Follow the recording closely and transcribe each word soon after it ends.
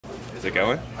Is it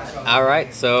going? All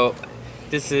right, so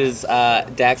this is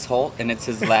Dax Holt, and it's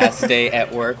his last day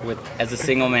at work as a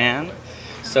single man.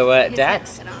 So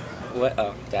Dax, what?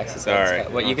 Oh, Dax is sorry.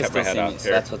 Well, you can still see me, so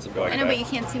that's what's important. I know, but you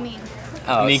can't see me.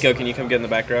 Oh, Nico, can you come get in the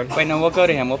background? Wait, no, we'll go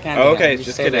to him. We'll pan to Oh, him. okay, Just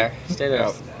just stay kidding. there. Stay there.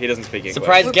 Oh, he doesn't speak English.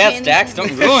 Surprise We're guest, panning Dax. him.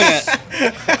 Don't ruin it.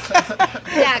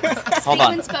 Dax, Hold speak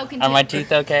on. when spoken Are to. my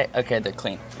teeth okay? Okay, they're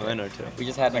clean. Oh, I know too. We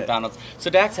just had McDonald's.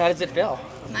 So Dax, how does it feel?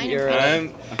 Mine are You're,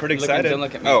 I'm pretty Look at- excited. don't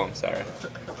look at me. Oh, I'm sorry.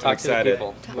 Talk excited. to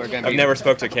the people. We're gonna I've be- never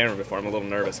spoke to a camera before. I'm a little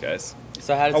nervous, guys.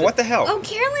 So how does Oh, it? what the hell? Oh,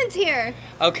 Carolyn's here.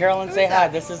 Oh, Carolyn, say hi.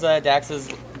 This is Dax's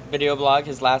video blog,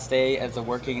 his last day as a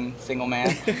working single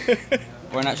man.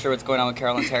 We're not sure what's going on with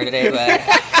Carolyn's hair today, but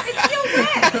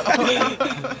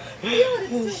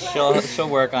she'll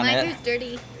work on My it. hair's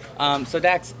dirty. So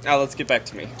Dax, Oh, let's get back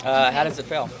to me. how does it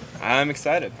feel? I'm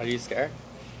excited. Are you scared?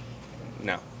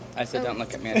 No. I said don't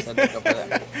look at me. I said look over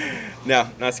there. No,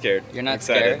 not scared. You're not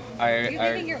excited.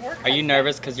 scared? Are you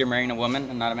nervous because you're marrying a woman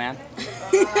and not a man?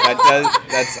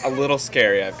 That's a little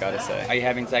scary, I've got to Are say. you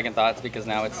having second thoughts because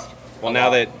now it's Well, now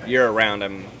that you're around,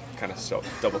 I'm kind of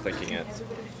double thinking it.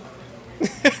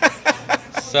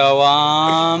 So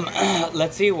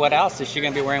let's see what else is she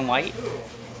gonna be wearing white?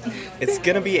 It's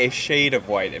gonna be a shade of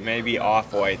white. It may be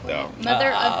off-white though.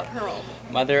 Mother of pearl.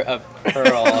 Mother of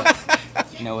pearl.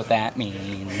 You know what that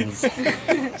means.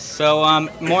 So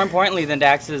more importantly than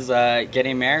Dax is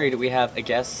getting married, we have a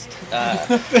guest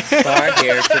star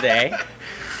here today.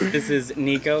 This is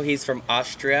Nico. He's from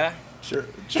Austria.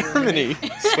 Germany.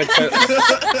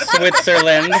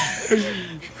 Switzerland.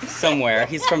 Somewhere.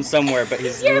 He's from somewhere, but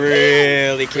he's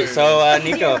really cute. So,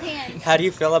 Nico, how do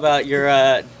you feel about your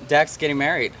Dax getting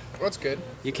married? Well, that's good.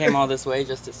 You came all this way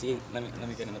just to see. Let me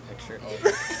get in the picture.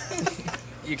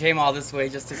 You came all this way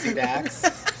just to see Dax.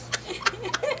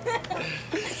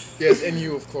 Yes, and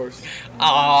you, of course.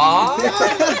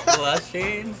 Aww,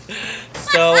 blushing.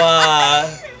 So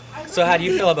how do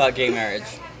you feel about gay marriage?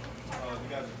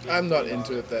 I'm not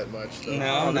into it that much, though.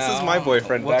 No, This is my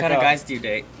boyfriend. What Back kind of off. guys do you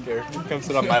date? Here, come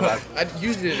sit on my lap. I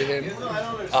usually to him.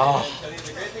 Oh.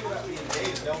 The great thing about being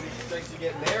gay is nobody expects to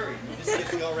get married. You just get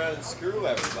to go around and screw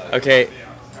everybody. Okay,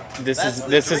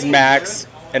 this is Max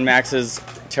and Max's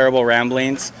terrible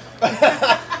ramblings.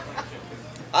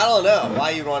 I don't know why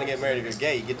you'd want to get married if you're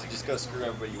gay. You get to just go screw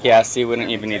everybody you want. Yeah, so you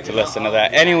wouldn't even need to listen to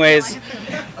that. Anyways,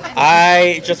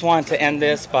 I just wanted to end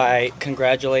this by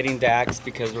congratulating Dax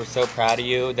because we're so proud of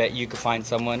you that you could find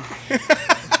someone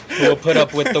who will put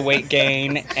up with the weight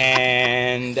gain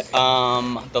and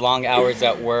the long hours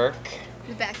at work.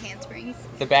 The back handsprings.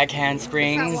 The back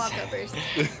handsprings. Front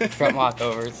walkovers. Front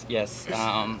walkovers, yes.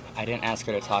 I didn't ask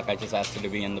her to talk, I just asked her to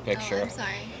be in the Oh, picture. I'm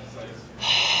sorry.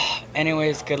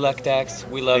 Anyways, good luck, Dax.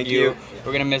 We love Thank you. you.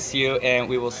 We're gonna miss you, and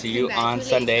we will see you on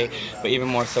Sunday. But even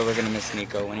more so, we're gonna miss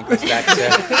Nico when he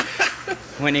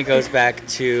goes back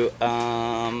to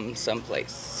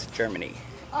someplace, Germany.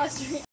 Austria.